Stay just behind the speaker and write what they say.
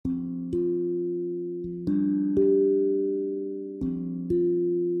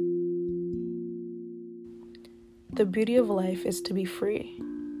The beauty of life is to be free,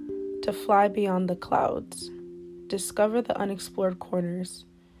 to fly beyond the clouds, discover the unexplored corners,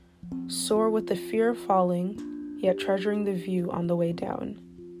 soar with the fear of falling, yet treasuring the view on the way down.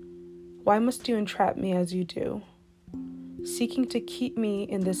 Why must you entrap me as you do, seeking to keep me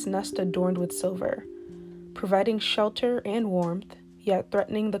in this nest adorned with silver, providing shelter and warmth, yet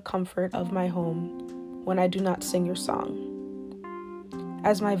threatening the comfort of my home when I do not sing your song?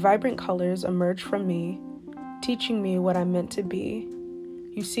 As my vibrant colors emerge from me, teaching me what I'm meant to be,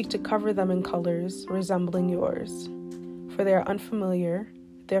 you seek to cover them in colors resembling yours, for they are unfamiliar,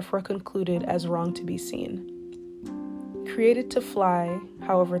 therefore concluded as wrong to be seen. Created to fly,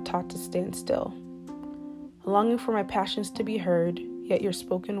 however taught to stand still. Longing for my passions to be heard, yet your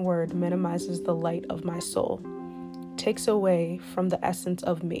spoken word minimizes the light of my soul, takes away from the essence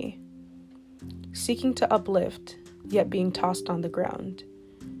of me. Seeking to uplift, yet being tossed on the ground.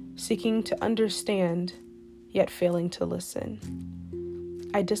 Seeking to understand, yet failing to listen.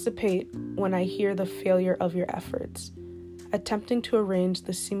 I dissipate when I hear the failure of your efforts, attempting to arrange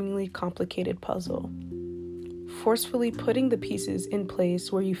the seemingly complicated puzzle, forcefully putting the pieces in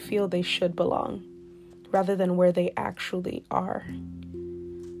place where you feel they should belong, rather than where they actually are.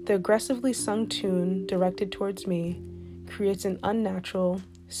 The aggressively sung tune directed towards me creates an unnatural,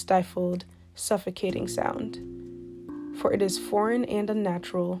 stifled, suffocating sound, for it is foreign and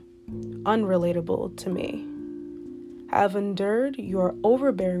unnatural, unrelatable to me. I have endured your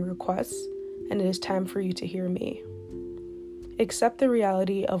overbearing requests, and it is time for you to hear me. Accept the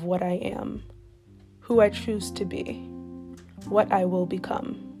reality of what I am, who I choose to be, what I will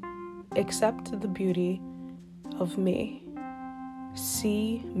become. Accept the beauty of me.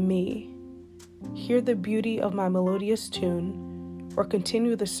 See me. Hear the beauty of my melodious tune, or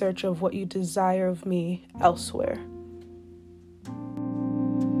continue the search of what you desire of me elsewhere.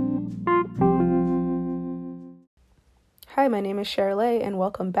 Hi, my name is Shirley, and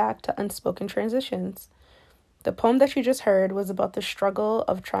welcome back to Unspoken Transitions. The poem that you just heard was about the struggle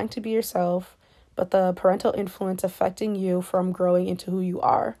of trying to be yourself, but the parental influence affecting you from growing into who you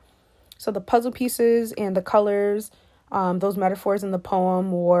are. So the puzzle pieces and the colors, those metaphors in the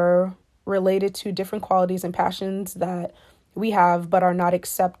poem were related to different qualities and passions that we have but are not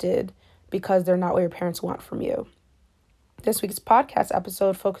accepted because they're not what your parents want from you. This week's podcast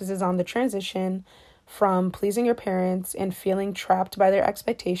episode focuses on the transition from pleasing your parents and feeling trapped by their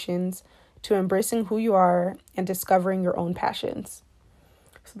expectations to embracing who you are and discovering your own passions.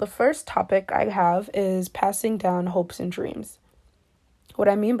 So the first topic I have is passing down hopes and dreams. What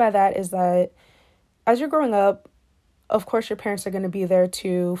I mean by that is that as you're growing up, of course, your parents are going to be there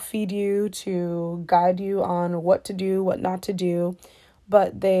to feed you, to guide you on what to do, what not to do.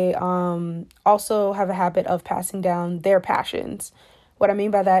 But they also have a habit of passing down their passions. What I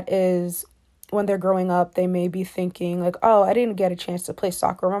mean by that is when they're growing up, they may be thinking like, oh, I didn't get a chance to play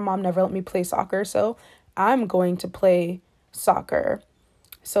soccer. My mom never let me play soccer, so I'm going to play soccer.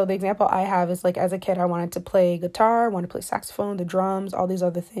 So the example I have is like as a kid, I wanted to play guitar, I wanted to play saxophone, the drums, all these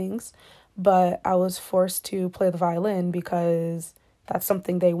other things. But I was forced to play the violin because that's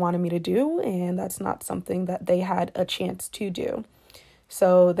something they wanted me to do, and that's not something that they had a chance to do.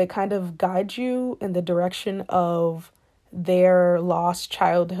 So they kind of guide you in the direction of their lost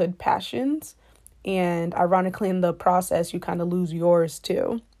childhood passions. And ironically, in the process, you kind of lose yours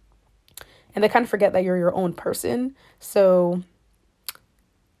too. And they kind of forget that you're your own person. So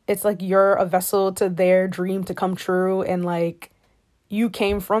it's like you're a vessel to their dream to come true. And like you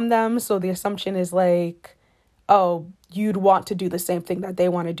came from them. So the assumption is like, oh, you'd want to do the same thing that they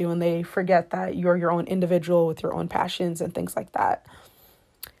want to do. And they forget that you're your own individual with your own passions and things like that.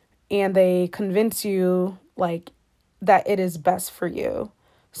 And they convince you like that it is best for you.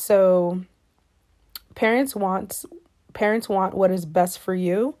 So parents want what is best for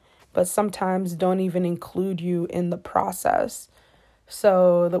you, but sometimes don't even include you in the process.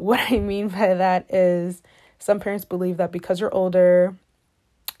 So what I mean by that is some parents believe that because you're older,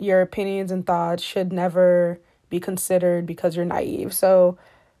 your opinions and thoughts should never be considered because you're naive. So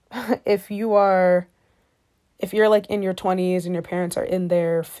if you're like in your 20s and your parents are in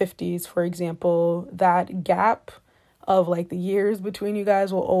their 50s, for example, that gap of like the years between you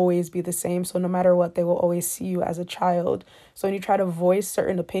guys will always be the same. So no matter what, they will always see you as a child. So when you try to voice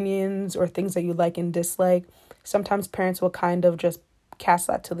certain opinions or things that you like and dislike, sometimes parents will kind of just cast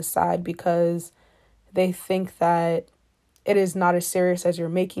that to the side because they think that it is not as serious as you're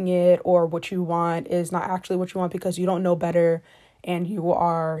making it, or what you want is not actually what you want because you don't know better and you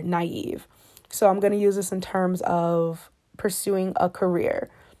are naive. So I'm going to use this in terms of pursuing a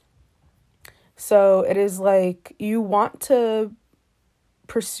career. So it is like you want to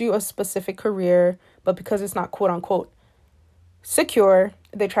pursue a specific career, but because it's not quote unquote secure,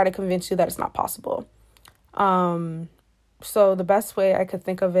 they try to convince you that it's not possible. So the best way I could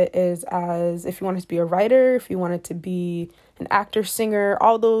think of it is as if you wanted to be a writer, if you wanted to be an actor, singer,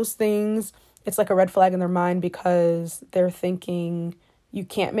 all those things, it's like a red flag in their mind because they're thinking you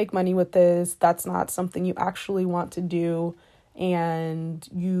can't make money with this. That's not something you actually want to do, and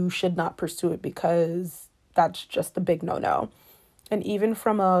you should not pursue it because that's just a big no-no. And even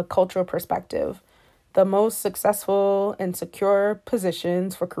from a cultural perspective, the most successful and secure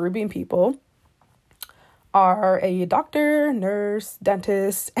positions for Caribbean people are a doctor, nurse,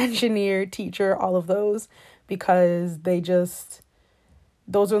 dentist, engineer, teacher, all of those, because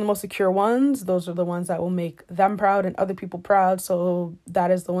those are the most secure ones. Those are the ones that will make them proud and other people proud. So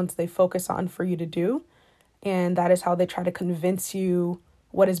that is the ones they focus on for you to do. And that is how they try to convince you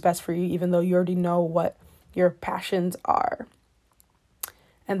what is best for you, even though you already know what your passions are.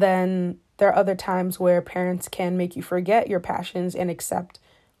 And then there are other times where parents can make you forget your passions and accept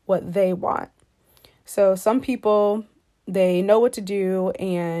what they want. So some people, they know what to do,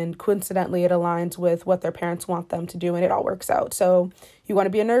 and coincidentally it aligns with what their parents want them to do, and it all works out. So you want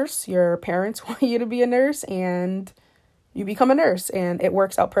to be a nurse, your parents want you to be a nurse, and you become a nurse, and it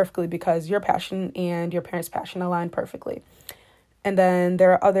works out perfectly because your passion and your parents' passion align perfectly. And then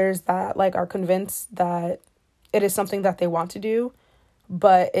there are others that are convinced that it is something that they want to do,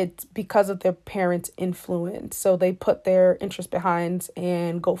 but it's because of their parents' influence. So they put their interest behind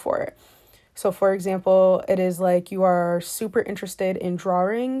and go for it. So for example, it is like you are super interested in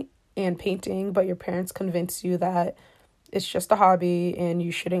drawing and painting, but your parents convince you that it's just a hobby and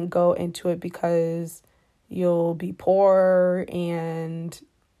you shouldn't go into it because you'll be poor and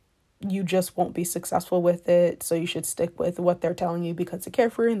you just won't be successful with it. So you should stick with what they're telling you because they're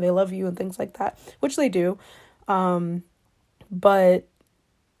carefree and they love you and things like that, which they do. But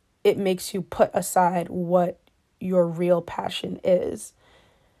it makes you put aside what your real passion is.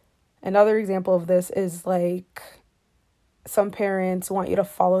 Another example of this is some parents want you to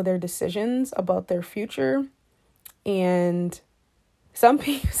follow their decisions about their future, and some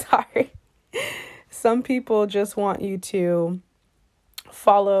people just want you to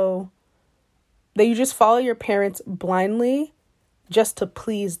follow your parents blindly just to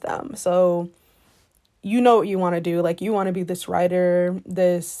please them. So you know what you want to do. You want to be this writer,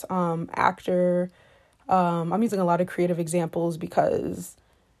 this actor. I'm using a lot of creative examples because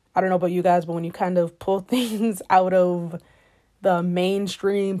I don't know about you guys, but when you kind of pull things out of the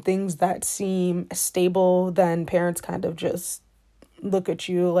mainstream, things that seem stable, then parents kind of just look at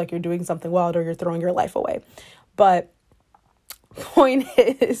you like you're doing something wild or you're throwing your life away. But point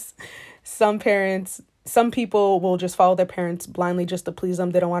is, some people will just follow their parents blindly just to please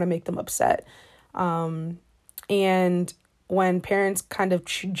them. They don't want to make them upset. And when parents kind of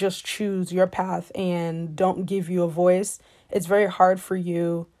just choose your path and don't give you a voice, it's very hard for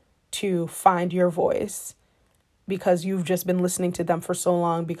you to find your voice because you've just been listening to them for so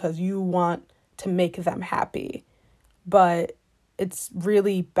long because you want to make them happy. But it's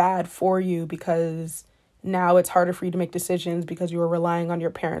really bad for you because now it's harder for you to make decisions because you were relying on your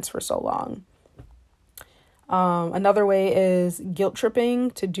parents for so long. Another way is guilt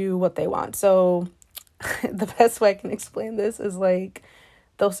tripping to do what they want. So the best way I can explain this is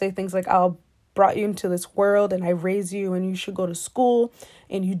they'll say things like, I'll brought you into this world and I raised you and you should go to school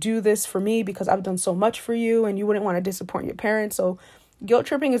and you do this for me because I've done so much for you and you wouldn't want to disappoint your parents. So guilt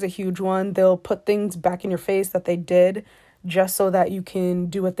tripping is a huge one. They'll put things back in your face that they did just so that you can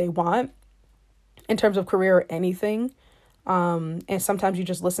do what they want in terms of career or anything. And sometimes you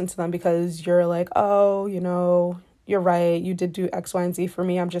just listen to them because you're like, oh, you're right. You did do X, Y, and Z for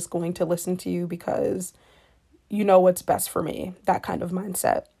me. I'm just going to listen to you because you know what's best for me. That kind of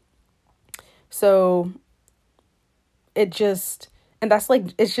mindset. So it's just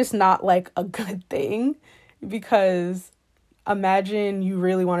not a good thing because imagine you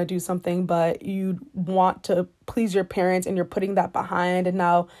really want to do something, but you want to please your parents and you're putting that behind. And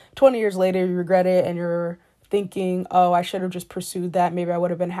now 20 years later, you regret it and you're thinking, oh, I should have just pursued that. Maybe I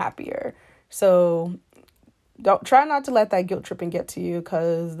would have been happier. So try not to let that guilt tripping get to you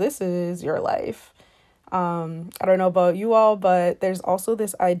because this is your life. I don't know about you all, but there's also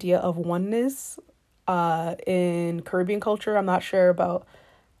this idea of oneness in Caribbean culture. I'm not sure about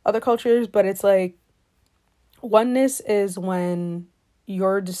other cultures, but it's oneness is when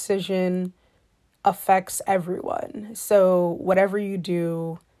your decision affects everyone. So whatever you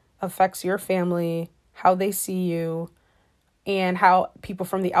do affects your family, how they see you, and how people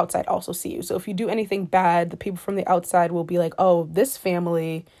from the outside also see you. So if you do anything bad, the people from the outside will be like, oh, this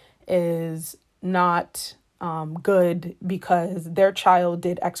family is not good because their child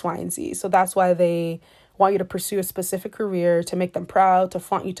did X, Y, and Z. So that's why they want you to pursue a specific career, to make them proud, to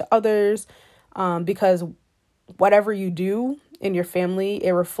flaunt you to others, because whatever you do in your family,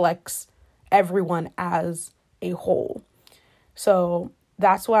 it reflects everyone as a whole. So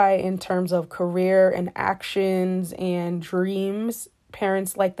that's why in terms of career and actions and dreams,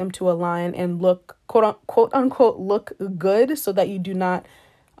 parents like them to align and look, quote unquote, look good so that you do not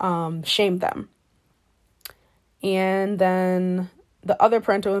shame them. And then the other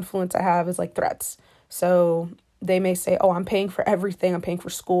parental influence I have is like threats. So they may say, oh, I'm paying for everything. I'm paying for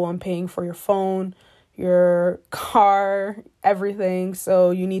school. I'm paying for your phone, your car, everything.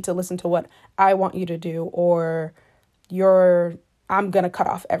 So you need to listen to what I want you to do, or I'm going to cut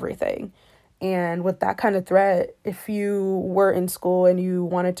off everything. And with that kind of threat, if you were in school and you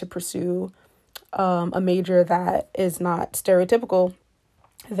wanted to pursue a major that is not stereotypical,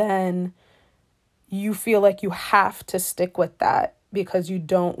 then you feel like you have to stick with that because you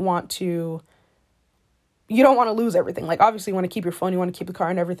don't want to lose everything. Like, obviously you want to keep your phone, you want to keep the car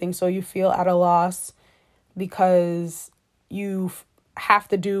and everything. So you feel at a loss because you have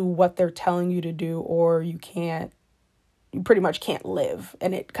to do what they're telling you to do, or you pretty much can't live.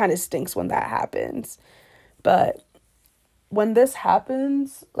 And it kind of stinks when that happens. But when this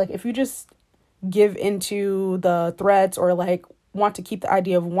happens, like, if you just give into the threats, or like want to keep the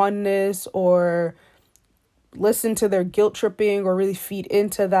idea of oneness, or listen to their guilt tripping, or really feed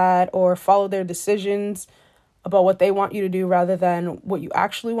into that, or follow their decisions about what they want you to do rather than what you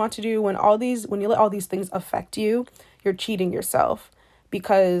actually want to do, when you let all these things affect you, you're cheating yourself.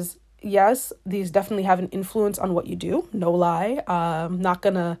 Because yes, these definitely have an influence on what you do, no lie. I'm not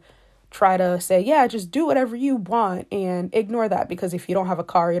gonna try to say, yeah, just do whatever you want and ignore that, because if you don't have a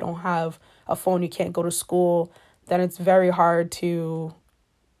car, you don't have a phone, you can't go to school, then it's very hard to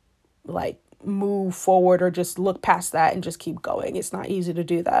like move forward or just look past that and just keep going. It's not easy to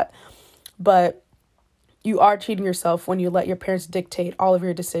do that. But you are cheating yourself when you let your parents dictate all of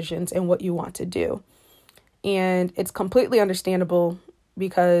your decisions and what you want to do. And it's completely understandable,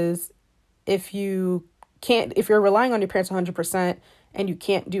 because if you're relying on your parents 100% and you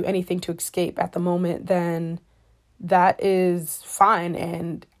can't do anything to escape at the moment, then that is fine.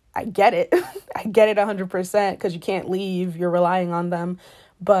 And I get it. I get it 100%, because you can't leave. You're relying on them.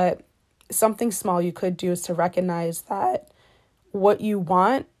 But something small you could do is to recognize that what you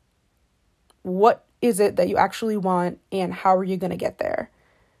want, what is it that you actually want, and how are you going to get there?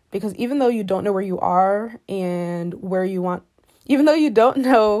 Because even though you don't know where you are and even though you don't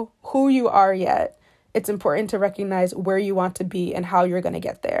know who you are yet, it's important to recognize where you want to be and how you're going to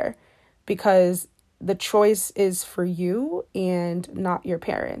get there, because the choice is for you and not your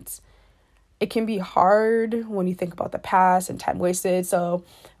parents. It can be hard when you think about the past and time wasted. So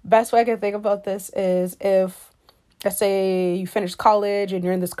best way I can think about this is, if, let's say, you finished college and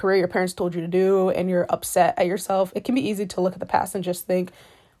you're in this career your parents told you to do and you're upset at yourself, it can be easy to look at the past and just think,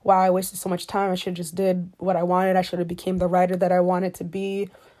 wow, I wasted so much time. I should have just did what I wanted. I should have became the writer that I wanted to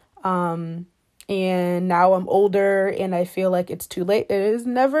be. And now I'm older and I feel like it's too late. It is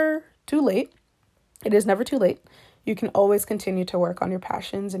never too late. It is never too late. You can always continue to work on your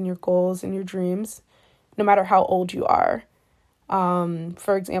passions and your goals and your dreams, no matter how old you are.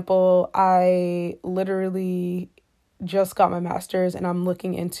 For example, I literally just got my master's and I'm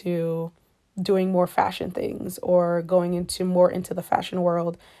looking into doing more fashion things or going into the fashion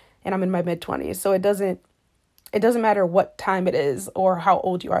world, and I'm in my mid-20s. So it doesn't matter what time it is or how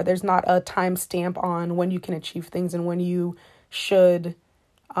old you are. There's not a time stamp on when you can achieve things and when you should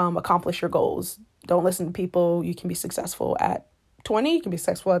accomplish your goals. Don't listen to people. You can be successful at 20, you can be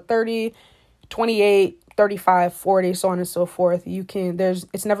successful at 30, 28, 35, 40, so on and so forth.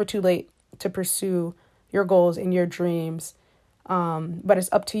 It's never too late to pursue your goals and your dreams. But it's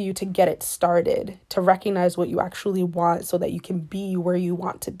up to you to get it started, to recognize what you actually want so that you can be where you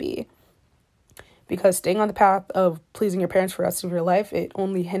want to be. Because staying on the path of pleasing your parents for the rest of your life, it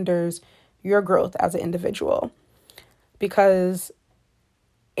only hinders your growth as an individual.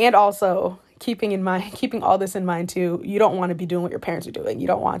 And also keeping all this in mind too, you don't want to be doing what your parents are doing. You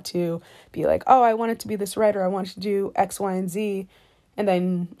don't want to be like, oh, I wanted to be this writer, I wanted to do X, Y, and Z. And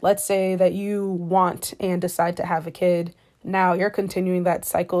then let's say that you want and decide to have a kid. Now you're continuing that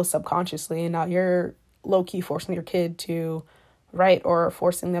cycle subconsciously, and now you're low-key forcing your kid to write or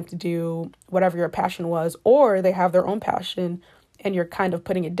forcing them to do whatever your passion was, or they have their own passion and you're kind of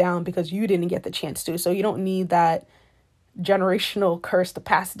putting it down because you didn't get the chance to. So you don't need that generational curse to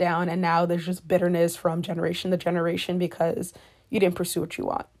pass down, and now there's just bitterness from generation to generation because you didn't pursue what you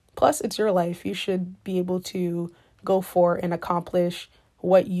want. Plus, it's your life. You should be able to go for and accomplish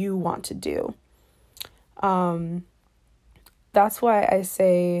what you want to do. That's why I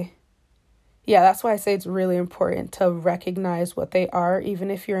say it's really important to recognize what they are,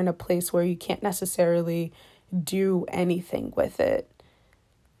 even if you're in a place where you can't necessarily do anything with it.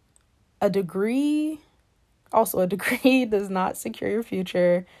 A degree does not secure your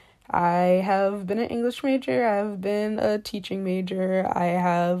future. I have been an English major. I have been a teaching major. I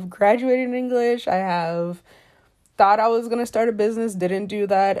have graduated in English. I have thought I was going to start a business, didn't do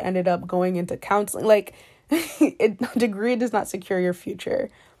that, ended up going into counseling. Like, a degree does not secure your future.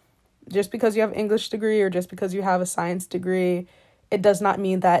 Just because you have an English degree or just because you have a science degree, it does not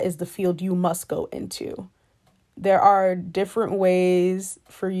mean that is the field you must go into. There are different ways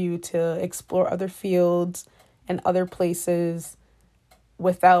for you to explore other fields and other places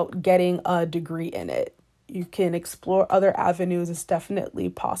without getting a degree in it. You can explore other avenues. It's definitely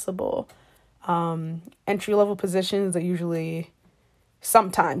possible. Entry-level positions are usually,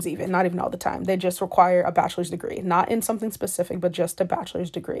 sometimes even, not even all the time, they just require a bachelor's degree, not in something specific, but just a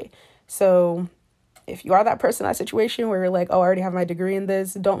bachelor's degree. So if you are that person, that situation where you're like, oh, I already have my degree in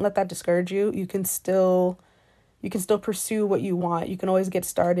this, don't let that discourage you. You can still pursue what you want. You can always get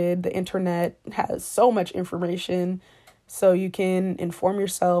started. The internet has so much information, so you can inform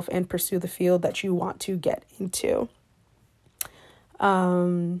yourself and pursue the field that you want to get into.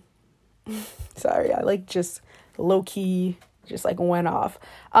 Sorry, I just low-key just went off.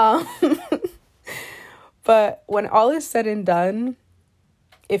 But when all is said and done,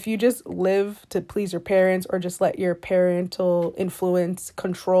 if you just live to please your parents or just let your parental influence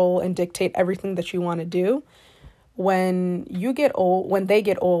control and dictate everything that you want to do, when they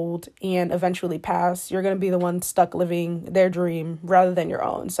get old and eventually pass, you're going to be the one stuck living their dream rather than your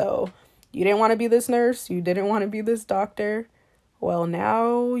own. So you didn't want to be this nurse. You didn't want to be this doctor. Well,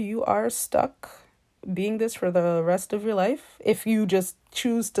 now you are stuck being this for the rest of your life. If you just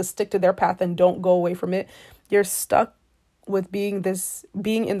choose to stick to their path and don't go away from it, you're stuck with being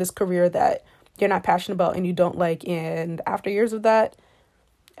in this career that you're not passionate about and you don't like. And after years of that,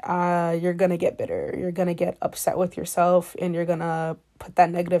 you're going to get bitter. You're going to get upset with yourself and you're going to put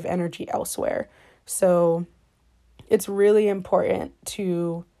that negative energy elsewhere. So it's really important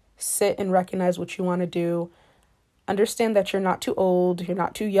to sit and recognize what you want to do. Understand that you're not too old. You're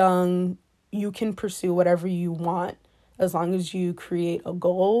not too young. You can pursue whatever you want as long as you create a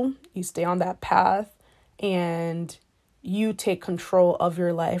goal, you stay on that path, and you take control of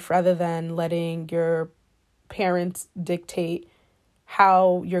your life rather than letting your parents dictate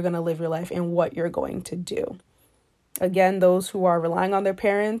how you're going to live your life and what you're going to do. Again, those who are relying on their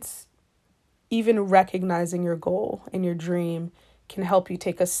parents, even recognizing your goal and your dream can help you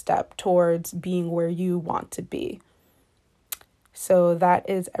take a step towards being where you want to be. So that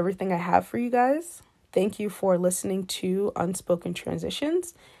is everything I have for you guys. Thank you for listening to Unspoken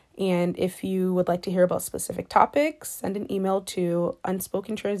Transitions. And if you would like to hear about specific topics, send an email to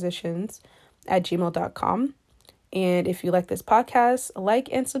unspokentransitions@gmail.com. And if you like this podcast, like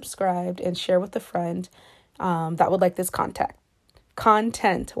and subscribe and share with a friend that would like this content.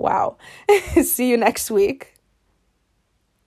 Wow. See you next week.